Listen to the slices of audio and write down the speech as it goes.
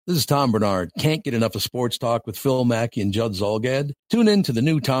This is Tom Bernard. Can't get enough of sports talk with Phil Mackey and Judd Zolgad? Tune in to the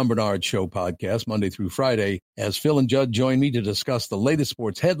new Tom Bernard Show podcast Monday through Friday as Phil and Judd join me to discuss the latest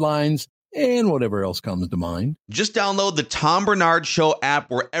sports headlines and whatever else comes to mind. Just download the Tom Bernard Show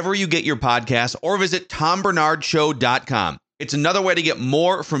app wherever you get your podcasts or visit tombernardshow.com. It's another way to get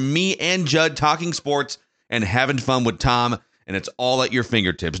more from me and Judd talking sports and having fun with Tom, and it's all at your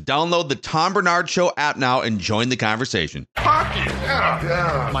fingertips. Download the Tom Bernard Show app now and join the conversation. Hockey,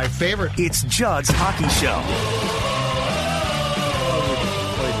 yeah. My favorite. It's Judd's Hockey Show.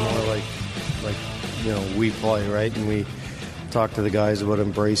 Played more like we play, right? And we talk to the guys about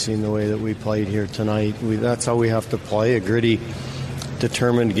embracing the way that we played here tonight. That's how we have to play, a gritty,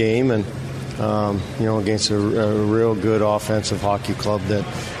 determined game, and against a real good offensive hockey club that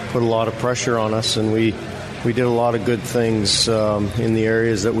put a lot of pressure on us, and we did a lot of good things in the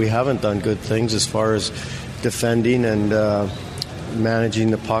areas that we haven't done good things as far as defending and managing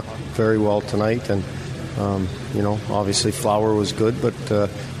the puck very well tonight. And, obviously Flower was good, but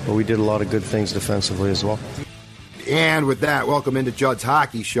we did a lot of good things defensively as well. And with that, welcome into Judd's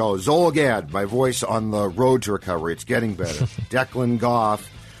Hockey Show. Zolgad, my voice on the road to recovery. It's getting better. Declan Goff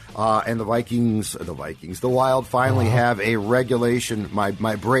and the Vikings, the Wild finally have a regulation. My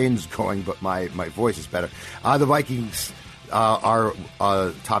brain's going, but my voice is better. The Vikings are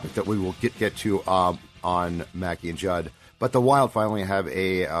a topic that we will get to on Mackey and Judd. But the Wild finally have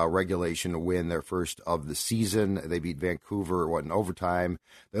a regulation win, their first of the season. They beat Vancouver, in overtime.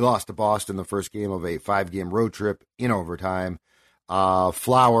 They lost to Boston the first game of a 5-game road trip in overtime.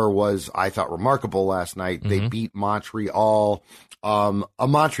 Flower was, I thought, remarkable last night. Mm-hmm. They beat Montreal, a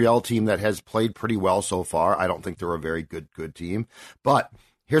Montreal team that has played pretty well so far. I don't think they're a very good team. But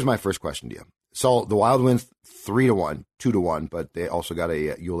here's my first question to you. So the Wild wins 3-1, 2-1, but they also got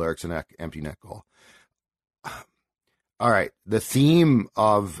a Joel Eriksson empty net goal. All right, the theme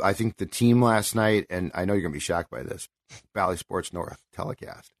of, I think, the team last night, and I know you're going to be shocked by this, Bally Sports North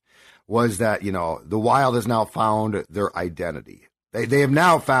telecast, was that, the Wild has now found their identity. They have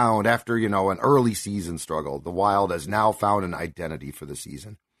now found, after, an early season struggle, the Wild has now found an identity for the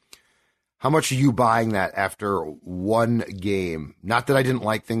season. How much are you buying that after one game? Not that I didn't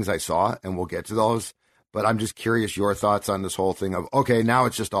like things I saw, and we'll get to those, but I'm just curious your thoughts on this whole thing of, okay, now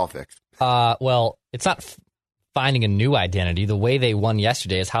it's just all fixed. Well, it's not finding a new identity. The way they won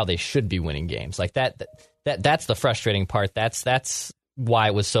yesterday is how they should be winning games. Like that's the frustrating part. That's why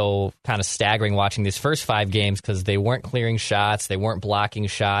it was so kind of staggering watching these first 5 games, because they weren't clearing shots, they weren't blocking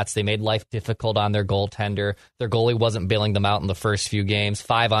shots, they made life difficult on their goaltender. Their goalie wasn't bailing them out in the first few games.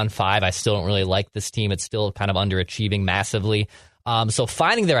 5-on-5, I still don't really like this team. It's still kind of underachieving massively. So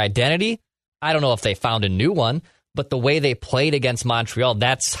finding their identity, I don't know if they found a new one, but the way they played against Montreal,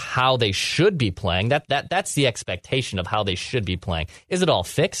 that's how they should be playing. That's the expectation of how they should be playing. Is it all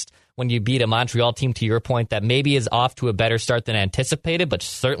fixed when you beat a Montreal team, to your point, that maybe is off to a better start than anticipated, but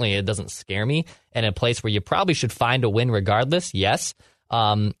certainly it doesn't scare me, and a place where you probably should find a win regardless? Yes.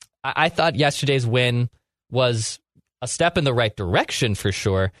 I thought yesterday's win was a step in the right direction for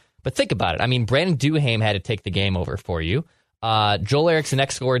sure, but think about it. I mean, Brandon Duhaime had to take the game over for you. Joel Eriksson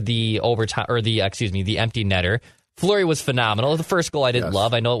scored the overtime, or the empty netter. Fleury was phenomenal. The first goal I didn't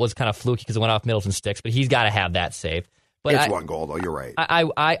love. I know it was kind of fluky because it went off Middleton's sticks, but he's got to have that saved. But it's one goal, though. You're right.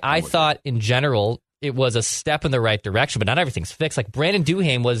 I thought in general it was a step in the right direction, but not everything's fixed. Like Brandon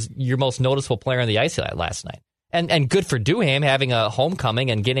Duhaime was your most noticeable player on the ice last night, and good for Duhaime having a homecoming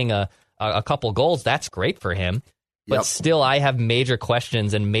and getting a couple goals. That's great for him. But still, I have major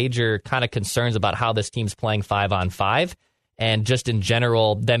questions and major kind of concerns about how this team's playing 5-on-5, and just in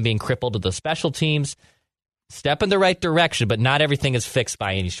general them being crippled to the special teams. Step in the right direction, but not everything is fixed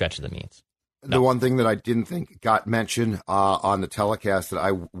by any stretch of the means. No. The one thing that I didn't think got mentioned on the telecast that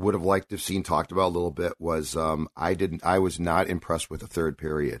I would have liked to have seen talked about a little bit was I was not impressed with the third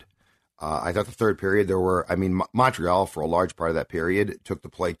period. I thought the third period Montreal for a large part of that period took the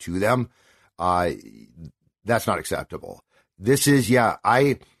play to them. That's not acceptable. This is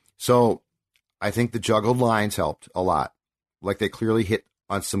I think the juggled lines helped a lot. Like they clearly hit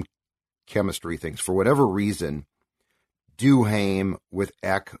on some chemistry things. For whatever reason, Duhaime with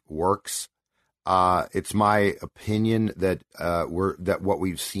Ek works. It's my opinion that what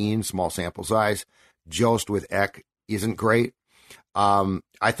we've seen, small sample size, Jost with Ek isn't great. I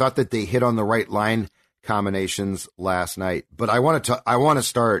thought that they hit on the right line combinations last night, but I want to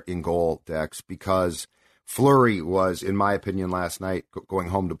start in goal, Dex, because Fleury was, in my opinion, last night going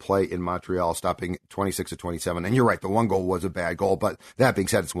home to play in Montreal, stopping 26-27. And you're right, the one goal was a bad goal, but that being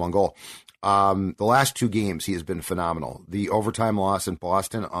said, it's one goal. The last 2 games, he has been phenomenal. The overtime loss in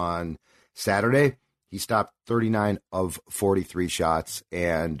Boston on Saturday, He stopped 39 of 43 shots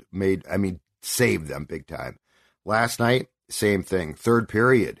and saved them big time. Last night, same thing. Third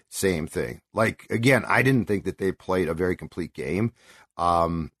period, same thing. Like, again, I didn't think that they played a very complete game.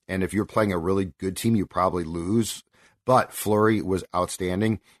 And if you're playing a really good team, you probably lose. But Fleury was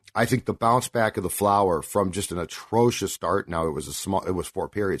outstanding. I think the bounce back of the Flower from just an atrocious start. Now it was 4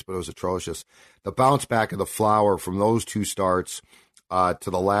 periods, but it was atrocious. The bounce back of the Flower from those 2 starts to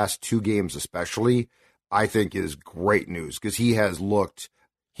the last 2 games, especially, I think is great news because he has looked.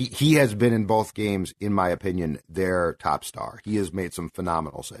 He has been in both games, in my opinion, their top star. He has made some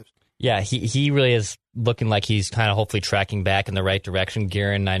phenomenal saves. Yeah, he really is looking like he's kind of hopefully tracking back in the right direction.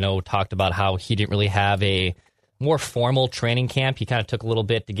 Guerin, I know, talked about how he didn't really have a more formal training camp. He kind of took a little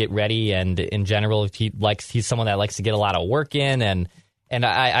bit to get ready, and in general, he's someone that likes to get a lot of work in. And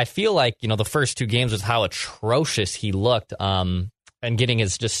I feel like, the first 2 games was how atrocious he looked. And getting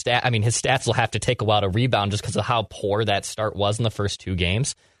his his stats will have to take a while to rebound just because of how poor that start was in the first 2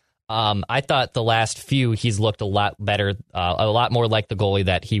 games. I thought the last few, he's looked a lot better, a lot more like the goalie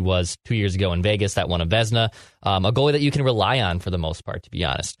that he was 2 years ago in Vegas that won a Vezina, a goalie that you can rely on for the most part, to be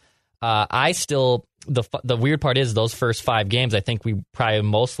honest. The weird part is those first 5 games, I think we probably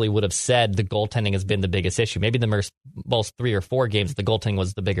mostly would have said the goaltending has been the biggest issue. Maybe the most 3 or 4 games, the goaltending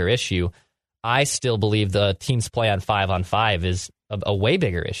was the bigger issue. I still believe the team's play on 5-on-5 is a way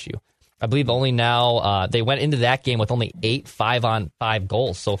bigger issue. I believe only now they went into that game with only 8 5-on-5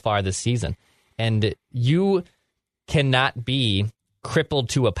 goals so far this season. And you cannot be crippled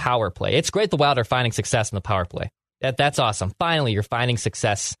to a power play. It's great the Wild are finding success in the power play. That's awesome. Finally, you're finding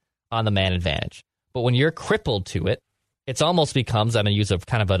success on the man advantage. But when you're crippled to it, it almost becomes, I'm going to use a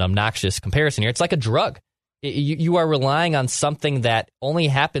kind of an obnoxious comparison here, it's like a drug. You are relying on something that only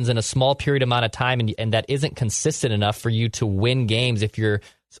happens in a small period amount of time and that isn't consistent enough for you to win games if you're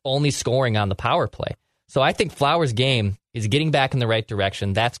only scoring on the power play. So I think Flowers' game is getting back in the right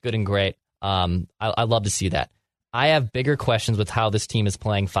direction. That's good and great. I love to see that. I have bigger questions with how this team is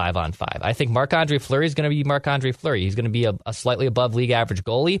playing 5-on-5. I think Marc-Andre Fleury is going to be Marc-Andre Fleury. He's going to be a slightly above league average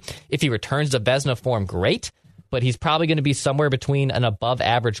goalie. If he returns to Vezina form, great, but he's probably going to be somewhere between an above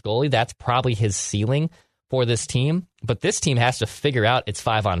average goalie. That's probably his ceiling for this team, but this team has to figure out its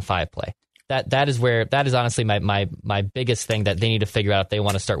 5-on-5 play. That is honestly my biggest thing that they need to figure out if they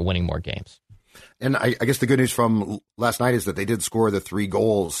want to start winning more games. And I guess the good news from last night is that they did score the 3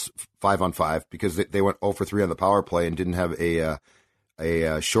 goals 5-on-5 because they went 0 for 3 on the power play and didn't have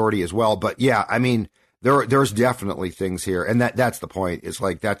a shorty as well. But yeah, I mean, there's definitely things here, and that's the point. It's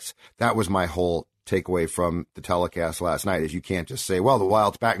like that was my whole takeaway from the telecast last night is you can't just say, well, the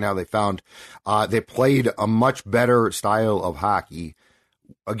Wild's back now. They played a much better style of hockey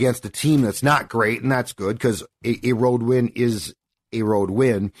against a team that's not great, and that's good because a road win is a road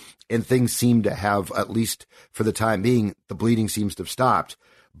win, and things seem to have, at least for the time being, the bleeding seems to have stopped.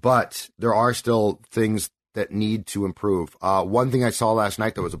 But there are still things that need to improve. One thing I saw last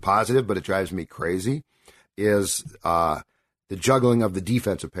night that was a positive, but it drives me crazy, is the juggling of the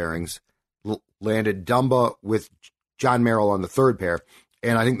defensive pairings. Landed Dumba with John Merrill on the third pair.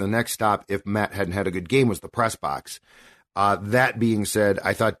 And I think the next stop, if Matt hadn't had a good game, was the press box. That being said,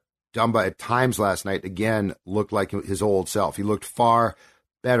 I thought Dumba at times last night, again, looked like his old self. He looked far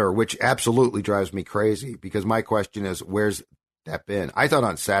better, which absolutely drives me crazy because my question is, where's that been? I thought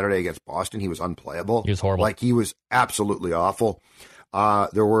on Saturday against Boston, he was unplayable. He was horrible. Like, he was absolutely awful.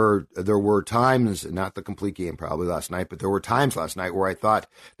 There were times, not the complete game probably last night, but there were times last night where I thought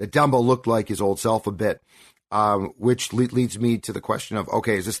that Dumba looked like his old self a bit, which leads me to the question of,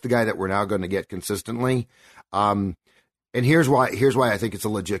 okay, is this the guy that we're now going to get consistently? And here's why I think it's a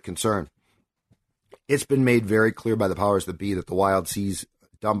legit concern. It's been made very clear by the powers that be that the Wild sees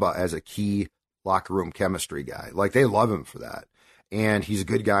Dumba as a key locker room chemistry guy. Like, they love him for that. And he's a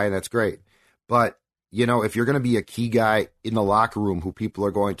good guy, and that's great. But if you're going to be a key guy in the locker room who people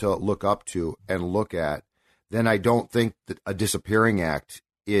are going to look up to and look at, then I don't think that a disappearing act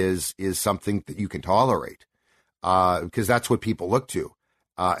is something that you can tolerate, because that's what people look to.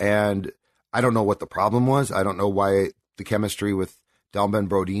 And I don't know what the problem was. I don't know why the chemistry with Dumba and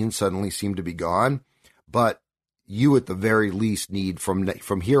Brodin suddenly seemed to be gone. But you at the very least need,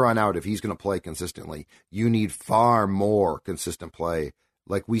 from here on out, if he's going to play consistently, you need far more consistent play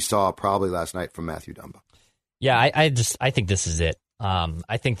like we saw probably last night from Matthew Dumba. Yeah, I think this is it.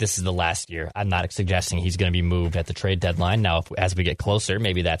 I think this is the last year. I'm not suggesting he's going to be moved at the trade deadline. Now, as we get closer,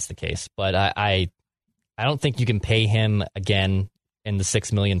 maybe that's the case. But I don't think you can pay him again in the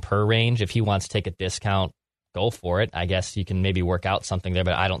 $6 million per range. If he wants to take a discount, go for it. I guess you can maybe work out something there,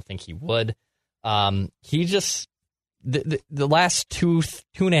 but I don't think he would. the last two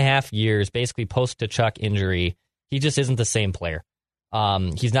and a half years, basically post Tkachuk injury, he just isn't the same player.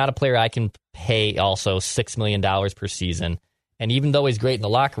 He's not a player I can pay also $6 million per season. And even though he's great in the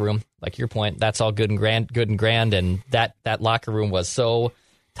locker room, like your point, that's all good and grand. And that locker room was so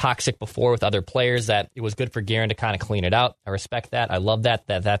toxic before with other players that it was good for Guerin to kind of clean it out. I respect that. I love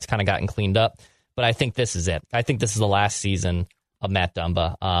that's kind of gotten cleaned up. But I think this is it. I think this is the last season of Matt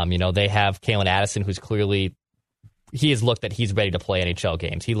Dumba. They have Kalen Addison, who's clearly, he has looked that he's ready to play NHL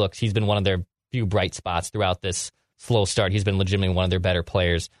games. He's been one of their few bright spots throughout this slow start. He's been legitimately one of their better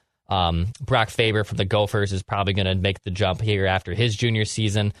players. Brock Faber from the Gophers is probably going to make the jump here after his junior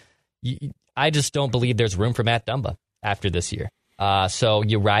season. I just don't believe there's room for Matt Dumba after this year. So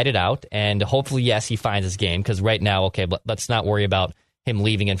you ride it out, and hopefully, yes, he finds his game, because right now, okay, but let's not worry about him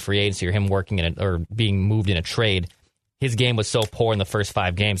leaving in free agency or him working in or being moved in a trade. His game was so poor in the first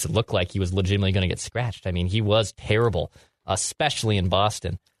 5 games, it looked like he was legitimately going to get scratched. I mean, he was terrible, especially in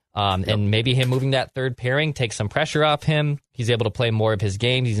Boston. And maybe him moving that third pairing takes some pressure off him. He's able to play more of his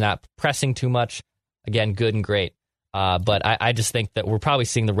game. He's not pressing too much. Again, good and great. But I just think that we're probably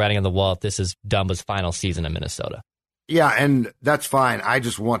seeing the writing on the wall if this is Dumba's final season in Minnesota. Yeah, and that's fine. I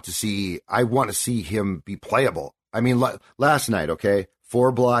just want to see him be playable. I mean, last night, okay,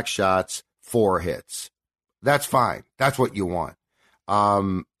 4 block shots, 4 hits. That's fine. That's what you want.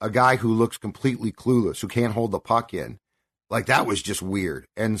 A guy who looks completely clueless, who can't hold the puck in. Like, that was just weird.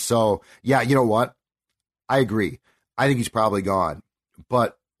 And so, yeah, you know what? I agree. I think he's probably gone.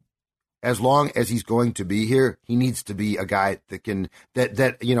 But as long as he's going to be here, he needs to be a guy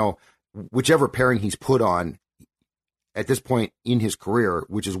that whichever pairing he's put on at this point in his career,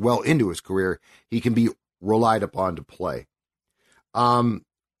 which is well into his career, he can be relied upon to play. The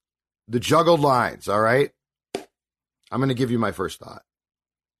juggled lines, all right? I'm going to give you my first thought.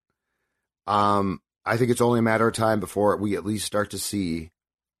 I think it's only a matter of time before we at least start to see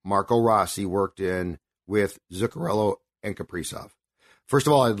Marco Rossi worked in with Zuccarello and Kaprizov. First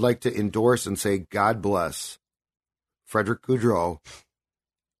of all, I'd like to endorse and say God bless Frederick Gaudreau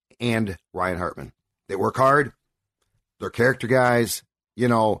and Ryan Hartman. They work hard. They're character guys.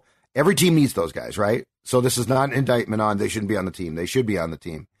 Every team needs those guys, right? So this is not an indictment on they shouldn't be on the team. They should be on the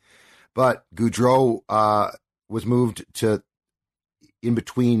team. But Gaudreau was moved to in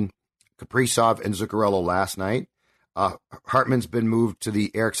between Kaprizov and Zuccarello last night. Hartman's been moved to the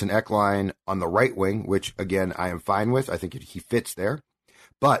Eriksson-Ek line on the right wing, which, again, I am fine with. I think he fits there.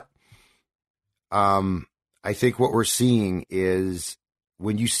 But I think what we're seeing is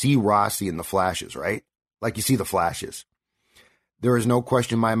when you see Rossi in the flashes, right? Like you see the flashes. There is no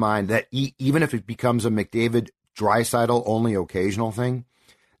question in my mind that even if it becomes a McDavid Draisaitl only occasional thing,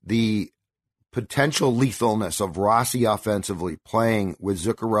 the potential lethalness of Rossi offensively playing with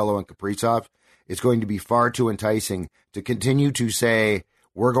Zuccarello and Kaprizov is going to be far too enticing to continue to say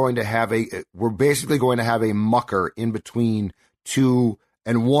we're basically going to have a mucker in between 2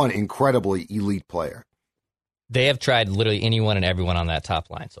 and 1 incredibly elite player. They have tried literally anyone and everyone on that top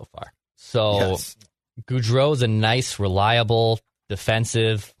line so far. So yes. Gaudreau is a nice, reliable,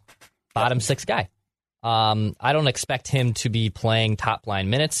 defensive bottom 6 guy. I don't expect him to be playing top line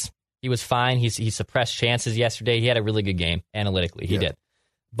minutes. He was fine. He suppressed chances yesterday. He had a really good game analytically. He did.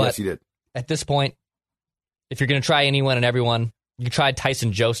 But yes, he did. At this point, if you're going to try anyone and everyone, you tried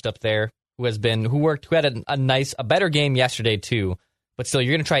Tyson Jost up there, who had a better game yesterday too. But still,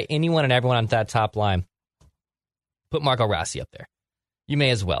 you're going to try anyone and everyone on that top line. Put Marco Rossi up there. You may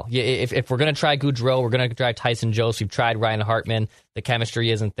as well. If we're going to try Gaudreau, we're going to try Tyson Jost. We've tried Ryan Hartman. The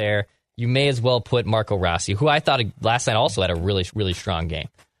chemistry isn't there. You may as well put Marco Rossi, who I thought last night also had a really, really strong game.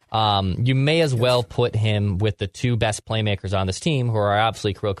 You may as well put him with the 2 best playmakers on this team, who are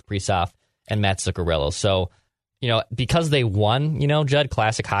obviously Kirill Kaprizov and Matt Zuccarello. So, because they won, Judd,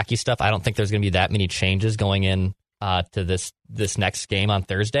 classic hockey stuff, I don't think there's going to be that many changes going in to this next game on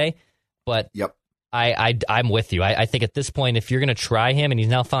Thursday. But yep. I'm with you. I think at this point, if you're going to try him, and he's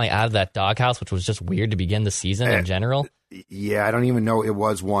now finally out of that doghouse, which was just weird to begin the season in general. Yeah, I don't even know it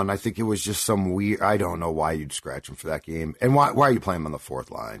was one. I think it was just some weird. I don't know why you'd scratch him for that game, and why are you playing him on the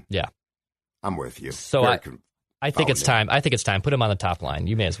 4th line? Yeah, I'm with you. So I think it's time. I think it's time. Put him on the top line.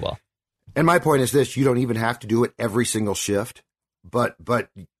 You may as well. And my point is this: you don't even have to do it every single shift, but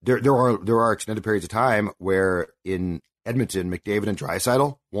there are extended periods of time where in Edmonton, McDavid and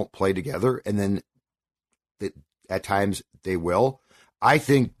Draisaitl won't play together, and then at times they will. I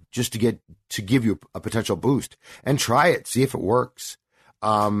think just to give you a potential boost and try it, see if it works.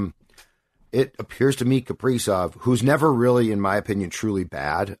 It appears to me Kaprizov, who's never really, in my opinion, truly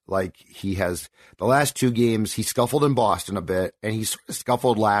bad. Like he has the last 2 games, he scuffled in Boston a bit, and he sort of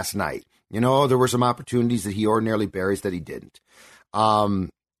scuffled last night. There were some opportunities that he ordinarily buries that he didn't.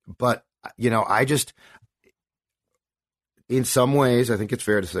 But, I just, in some ways, I think it's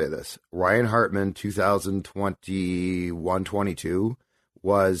fair to say this. Ryan Hartman, 2021-22,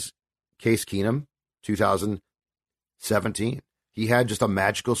 was Case Keenum, 2017. He had just a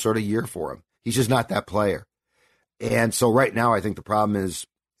magical sort of year for him. He's just not that player. And so right now, I think the problem is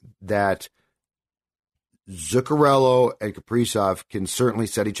that Zuccarello and Kaprizov can certainly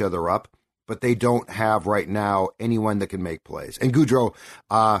set each other up, but they don't have right now anyone that can make plays. And Goudreau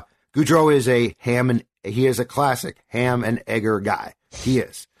is he is a classic ham and egger guy. He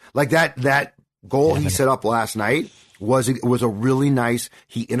is. Like that goal he set up last night was a really nice,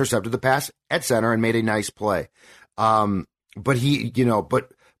 he intercepted the pass at center and made a nice play. But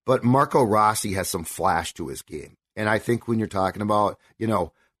Marco Rossi has some flash to his game. And I think when you're talking about,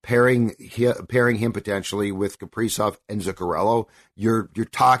 pairing him potentially with Kaprizov and Zuccarello, you're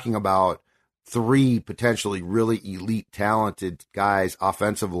talking about three potentially really elite, talented guys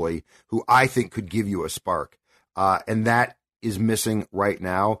offensively who I think could give you a spark. And that is missing right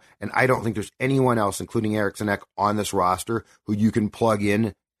now. And I don't think there's anyone else, including Eriksson Ek, on this roster who you can plug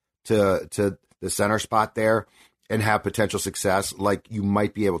in to the center spot there and have potential success like you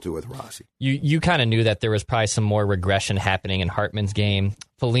might be able to with Rossi. You kind of knew that there was probably some more regression happening in Hartman's game.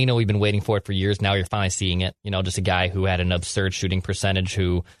 Foligno, we've been waiting for it for years. Now you're finally seeing it. Just a guy who had an absurd shooting percentage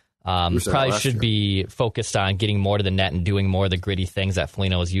who probably should be focused on getting more to the net and doing more of the gritty things that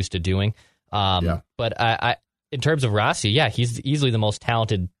Foligno is used to doing. But I in terms of Rossi, he's easily the most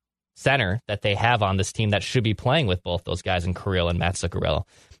talented center that they have on this team that should be playing with both those guys in Kirill and Matt Zuccarello.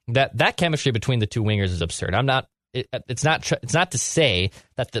 That chemistry between the two wingers is absurd. It's not to say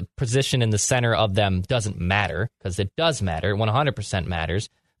that the position in the center of them doesn't matter, because it does matter. 100% matters.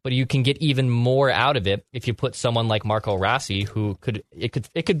 But you can get even more out of it if you put someone like Marco Rossi, who could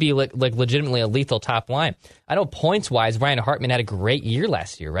be like legitimately a lethal top line. I know points wise, Ryan Hartman had a great year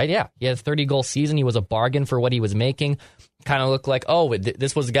last year, right? Yeah, he had a 30-goal season. He was a bargain for what he was making. Kind of looked like,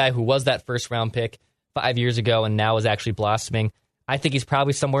 this was a guy who was that first round pick 5 years ago and now is actually blossoming. I think he's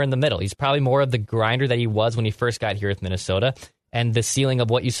probably somewhere in the middle. He's probably more of the grinder that he was when he first got here with Minnesota. And the ceiling of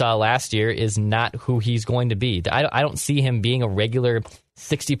what you saw last year is not who he's going to be. I don't see him being a regular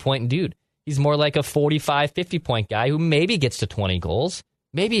 60-point dude. He's more like a 45, 50-point guy who maybe gets to 20 goals.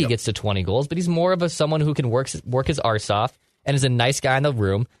 Maybe he gets to 20 goals, but he's more of someone who can work his arse off and is a nice guy in the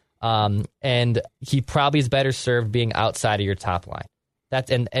room. And he probably is better served being outside of your top line.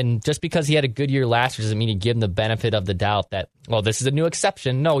 And just because he had a good year last year doesn't mean you give him the benefit of the doubt that, this is a new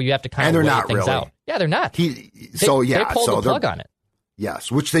exception. No, you have to kind of weigh things out. Yeah, they're not. They pulled the plug on it.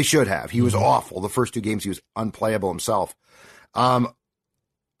 Yes, which they should have. He was awful. The first two games, he was unplayable himself.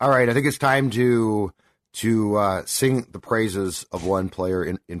 All right, I think it's time to sing the praises of one player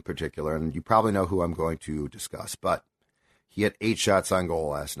in particular, and you probably know who I'm going to discuss, but he had 8 shots on goal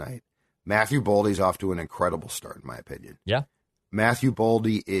last night. Matthew Boldy's off to an incredible start, in my opinion. Yeah. Matthew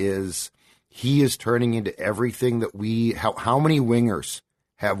Boldy is turning into everything that how many wingers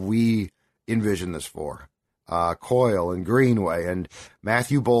have we envisioned this for? Coyle and Greenway, and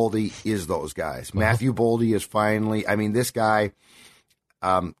Matthew Boldy is those guys. Matthew Boldy is finally, this guy,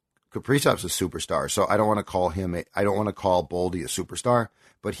 Kaprizov's a superstar, so I don't want to call Boldy a superstar,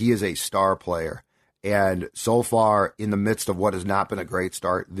 but he is a star player. And so far, in the midst of what has not been a great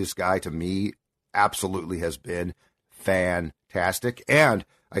start, this guy, to me, absolutely has been fantastic. And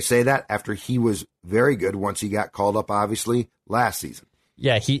I say that after he was very good once he got called up, obviously, last season.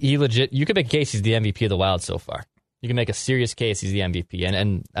 Yeah, he legit, you could make a case he's the MVP of the Wild so far. You can make a serious case he's the MVP.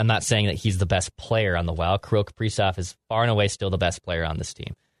 And I'm not saying that he's the best player on the Wild. Kirill Kaprizov is far and away still the best player on this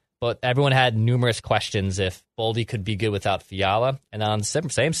team. But everyone had numerous questions if Boldy could be good without Fiala. And on the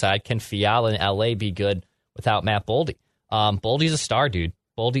same side, can Fiala in LA be good without Matt Boldy? Boldy's a star, dude.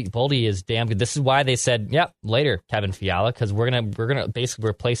 Boldy is damn good. This is why they said, later, Kevin Fiala, because we're gonna basically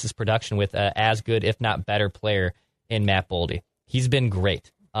replace his production with an as good, if not better, player in Matt Boldy. He's been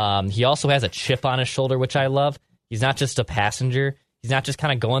great. He also has a chip on his shoulder, which I love. He's not just a passenger. He's not just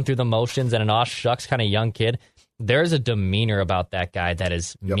kind of going through the motions and an aw shucks kind of young kid. There's a demeanor about that guy that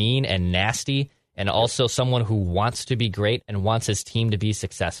is mean and nasty, and also someone who wants to be great and wants his team to be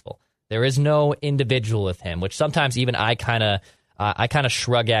successful. There is no individual with him, which sometimes even I kind of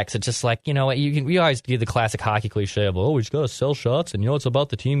shrug at, 'cause it's just like, we always do the classic hockey cliche of, we just got to sell shots and, it's about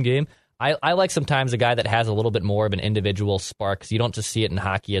the team game. I like sometimes a guy that has a little bit more of an individual spark, because you don't just see it in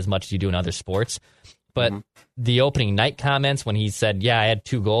hockey as much as you do in other sports. But the opening night comments when he said, I had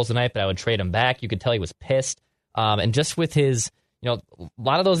 2 goals tonight, but I would trade him back, you could tell he was pissed. And just with his a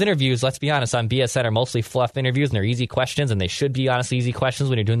lot of those interviews, let's be honest, on BSN are mostly fluff interviews, and they're easy questions, and they should be honestly easy questions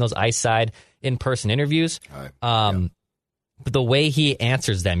when you're doing those ice side in-person interviews. But the way he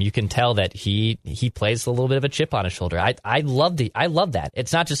answers them, you can tell that he plays a little bit of a chip on his shoulder. I love that.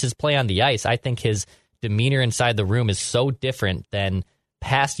 It's not just his play on the ice. I think his demeanor inside the room is so different than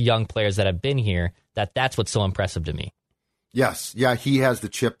past young players that have been here that's what's so impressive to me. Yes. Yeah, he has the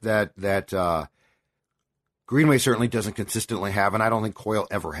chip that Greenway certainly doesn't consistently have, and I don't think Coyle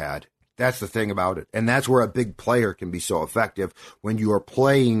ever had. That's the thing about it. And that's where a big player can be so effective, when you are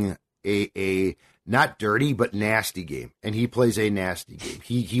playing a not dirty, but nasty game. And he plays a nasty game.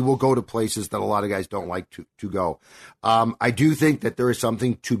 He will go to places that a lot of guys don't like to go. I do think that there is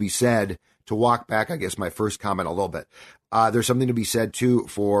something to be said, to walk back, I guess, my first comment a little bit. There's something to be said, too,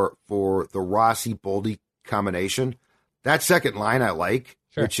 for the Rossi-Boldy combination. That second line I like,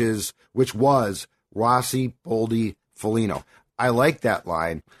 sure. which was Rossi, Boldy, Foligno. I like that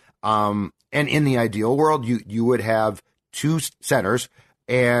line. And in the ideal world, you would have two centers,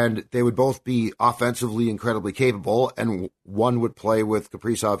 and they would both be offensively incredibly capable, and one would play with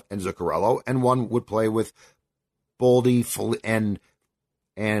Kaprizov and Zuccarello, and one would play with Boldy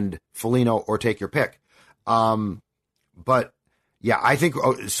and Foligno, or take your pick. But yeah, I think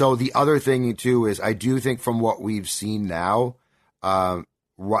so. The other thing too is, I do think from what we've seen now,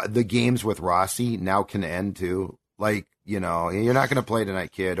 the games with Rossi now can end too. Like, you're not going to play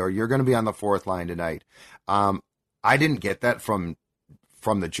tonight, kid, or you're going to be on the fourth line tonight. I didn't get that from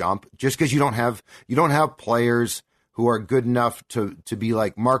the jump, just because you don't have players who are good enough to be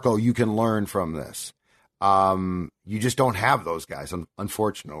like, Marco, you can learn from this. You just don't have those guys,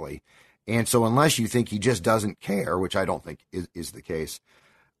 unfortunately. And so unless you think he just doesn't care, which I don't think is the case.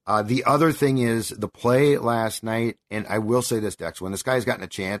 The other thing is the play last night, and I will say this, Dex, when this guy's gotten a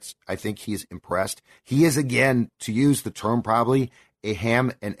chance, I think he's impressed. He is, again, to use the term probably, a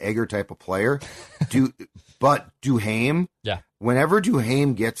ham and egger type of player. But Duhaime, whenever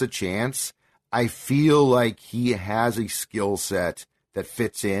Duhaime gets a chance, I feel like he has a skill set that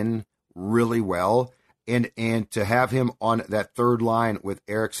fits in really well. And to have him on that third line with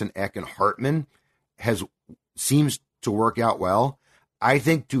Eriksson, Ek, and Hartman seems to work out well. I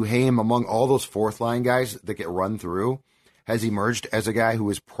think Duhaime, among all those fourth line guys that get run through, has emerged as a guy who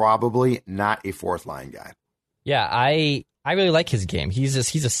is probably not a fourth line guy. Yeah, I really like his game. He's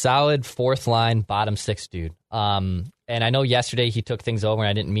a solid fourth line, bottom six dude. And I know yesterday he took things over, and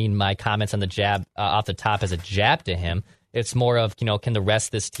I didn't mean my comments on the jab off the top as a jab to him. It's more of, can the rest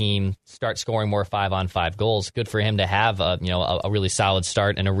of this team start scoring more 5-on-5 goals? Good for him to have a really solid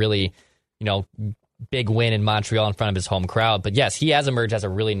start and a really, big win in Montreal in front of his home crowd. But yes, he has emerged as a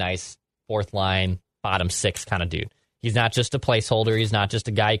really nice fourth line, bottom six kind of dude. He's not just a placeholder. He's not just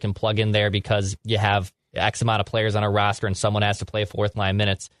a guy you can plug in there because you have X amount of players on a roster and someone has to play fourth line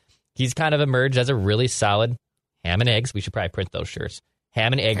minutes. He's kind of emerged as a really solid ham and eggs. We should probably print those shirts.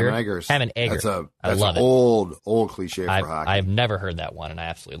 Ham and egger. Ham and egger. That's I love an old cliche for hockey. I've never heard that one, and I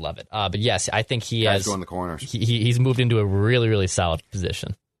absolutely love it. But yes, I think he Guys has go in the corners. He's moved into a really, really solid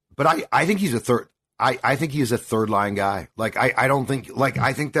position. But I think he's a third. I think he is a third line guy. Like I don't think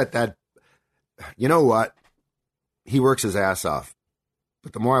I think that you know what, he works his ass off.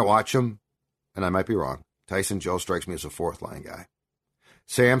 But the more I watch him, and I might be wrong, Tyson Joe strikes me as a fourth line guy.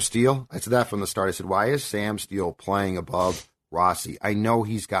 Sam Steele, I said that from the start. I said, why is Sam Steele playing above Rossi? I know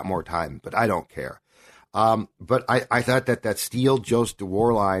he's got more time, but I don't care. But I thought that Steele, Jost,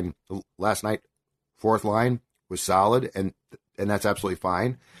 DeWar line last night, fourth line, was solid, and that's absolutely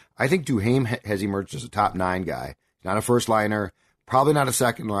fine. I think Duhaime has emerged as a top 9 guy. Not a first liner, probably not a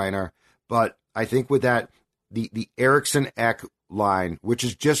second liner, but I think with that, the Eriksson Ek line, which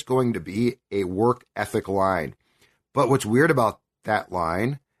is just going to be a work ethic line. But what's weird about that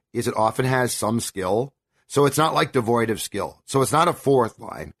line is it often has some skill. So it's not like devoid of skill. So it's not a fourth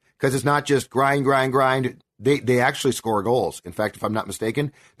line, because it's not just grind. They actually score goals. In fact, if I'm not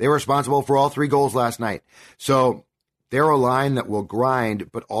mistaken, they were responsible for all 3 goals last night. So they're a line that will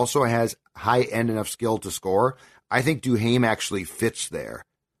grind, but also has high-end enough skill to score. I think Duhaime actually fits there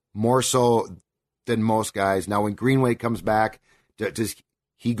more so than most guys. Now, when Greenway comes back, does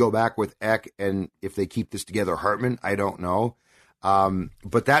he go back with Ek? And if they keep this together, Hartman, I don't know.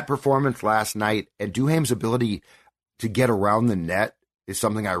 But that performance last night and Duhaime's ability to get around the net is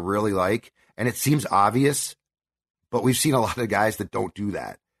something I really like. And it seems obvious, but we've seen a lot of guys that don't do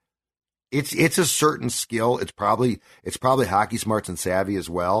that. It's a certain skill. It's probably hockey smarts and savvy as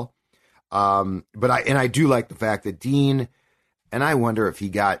well. But I do like the fact that Dean, and I wonder if he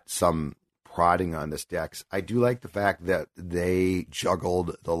got some prodding on this, Dex. I do like the fact that they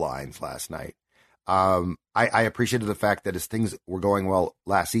juggled the lines last night. I appreciated the fact that as things were going well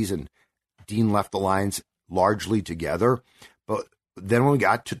last season, Dean left the lines largely together. But then when we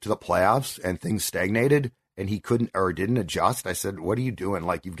got to the playoffs and things stagnated and he couldn't or didn't adjust, I said, what are you doing?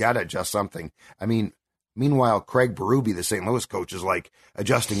 Like, you've got to adjust something. I mean, meanwhile, Craig Berube, the St. Louis coach, is like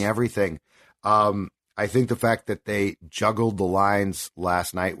adjusting everything. I think the fact that they juggled the lines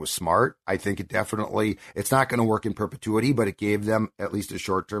last night was smart. I think it's not going to work in perpetuity, but it gave them at least a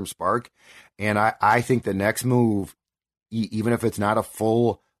short-term spark. And I think the next move, even if it's not a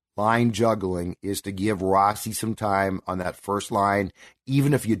full line juggling, is to give Rossi some time on that first line,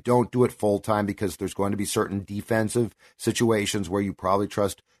 even if you don't do it full time, because there's going to be certain defensive situations where you probably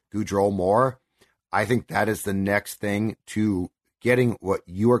trust Gaudreau more. I think that is the next thing to getting what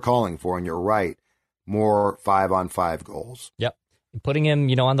you are calling for, and you're right, more 5-on-5 goals. Yep. Putting him,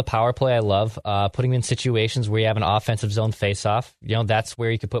 on the power play, I love. Putting him in situations where you have an offensive zone faceoff. That's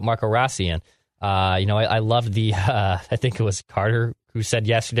where you could put Marco Rossi in. I love the, I think it was Carter who said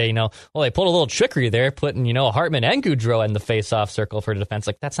yesterday, they pulled a little trickery there, putting, Hartman and Gaudreau in the face-off circle for defense.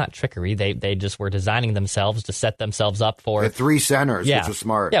 Like, that's not trickery. They just were designing themselves to set themselves up for... The three centers, which was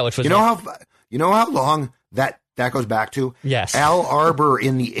smart. Yeah, which was... You know how long that goes back to? Yes. Al Arbor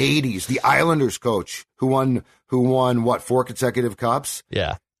in the 80s, the Islanders coach who won 4 consecutive cups?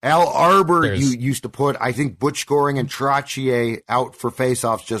 Yeah. Al Arbor used to put, I think, Butch Goring and Trottier out for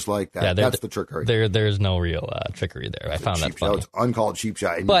faceoffs just like that. Yeah, that's the trickery. There's no real trickery there. I found that funny. It's uncalled cheap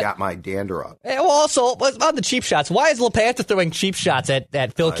shot, and you got my dander up. Well, also, on the cheap shots, why is LaPanta throwing cheap shots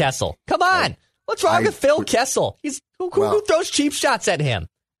at Phil Kessel? Come on. What's wrong with Phil Kessel? Who throws cheap shots at him?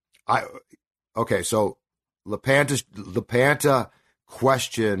 Okay, so LaPanta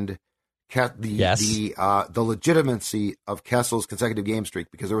questioned the legitimacy of Kessel's consecutive game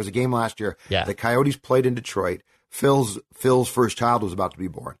streak, because there was a game last year. Yeah. The Coyotes played in Detroit. Phil's first child was about to be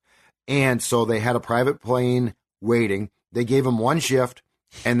born. And so they had a private plane waiting. They gave him one shift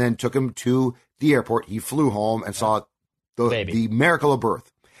and then took him to the airport. He flew home and saw the miracle of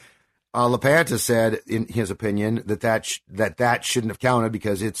birth. LaPanta said, in his opinion, that shouldn't have counted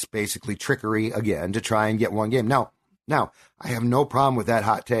because it's basically trickery again to try and get one game. Now, I have no problem with that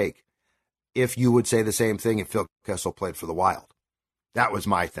hot take if you would say the same thing if Phil Kessel played for the Wild. That was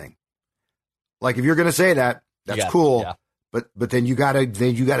my thing. Like, if you're going to say that, that's cool. Yeah. But then you gotta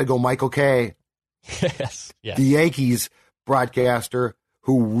go Michael Kay, yes, the Yankees broadcaster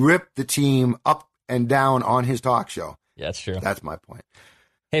who ripped the team up and down on his talk show. Yeah, that's true. That's my point.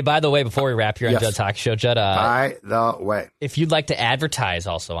 Hey, by the way, before we wrap here on Judd's Hockey Show, Judd, by the way, if you'd like to advertise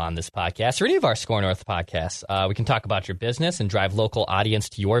also on this podcast or any of our Score North podcasts, we can talk about your business and drive local audience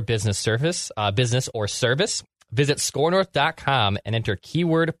to your business or service. Visit scorenorth.com and enter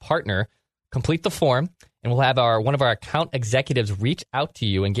keyword partner, complete the form, and we'll have one of our account executives reach out to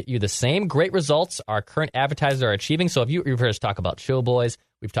you and get you the same great results our current advertisers are achieving. So if you've heard us talk about Showboys,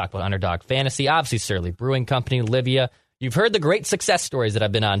 we've talked about Underdog Fantasy, obviously Surly Brewing Company, Livia. You've heard the great success stories that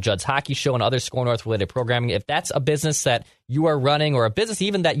have been on Judd's Hockey Show and other Score North related programming. If that's a business that you are running or a business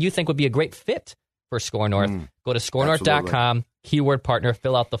even that you think would be a great fit for Score North, go to scorenorth.com, keyword partner,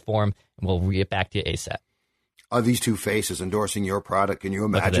 fill out the form, and we'll get back to you ASAP. These two faces endorsing your product, can you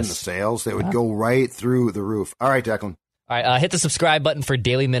imagine the sales? They would go right through the roof. All right, Declan. All right, hit the subscribe button for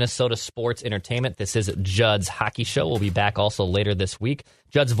daily Minnesota sports entertainment. This is Judd's Hockey Show. We'll be back also later this week.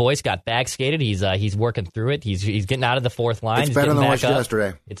 Judd's voice got bag skated. He's working through it. He's getting out of the fourth line. It's better than it was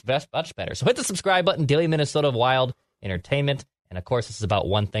yesterday. It's much better. So hit the subscribe button, daily Minnesota Wild entertainment. And, of course, this is about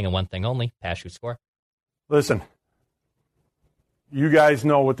one thing and one thing only, pass, shoot, score. Listen, you guys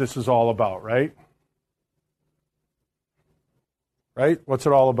know what this is all about, right? Right? What's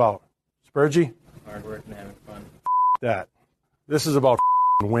it all about? Spurgey? Hard work and having fun. That. This is about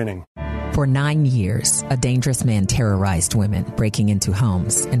winning. For 9 years, a dangerous man terrorized women, breaking into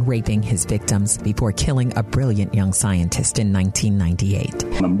homes and raping his victims before killing a brilliant young scientist in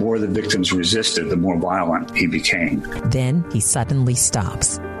 1998. The more the victims resisted, the more violent he became. Then he suddenly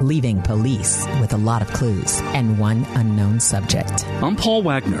stops, leaving police with a lot of clues and one unknown subject. I'm Paul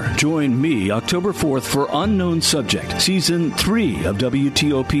Wagner. Join me October 4th for Unknown Subject, Season 3 of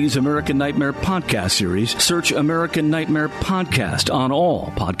WTOP's American Nightmare podcast series. Search American Nightmare Podcast on all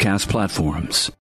podcast platforms.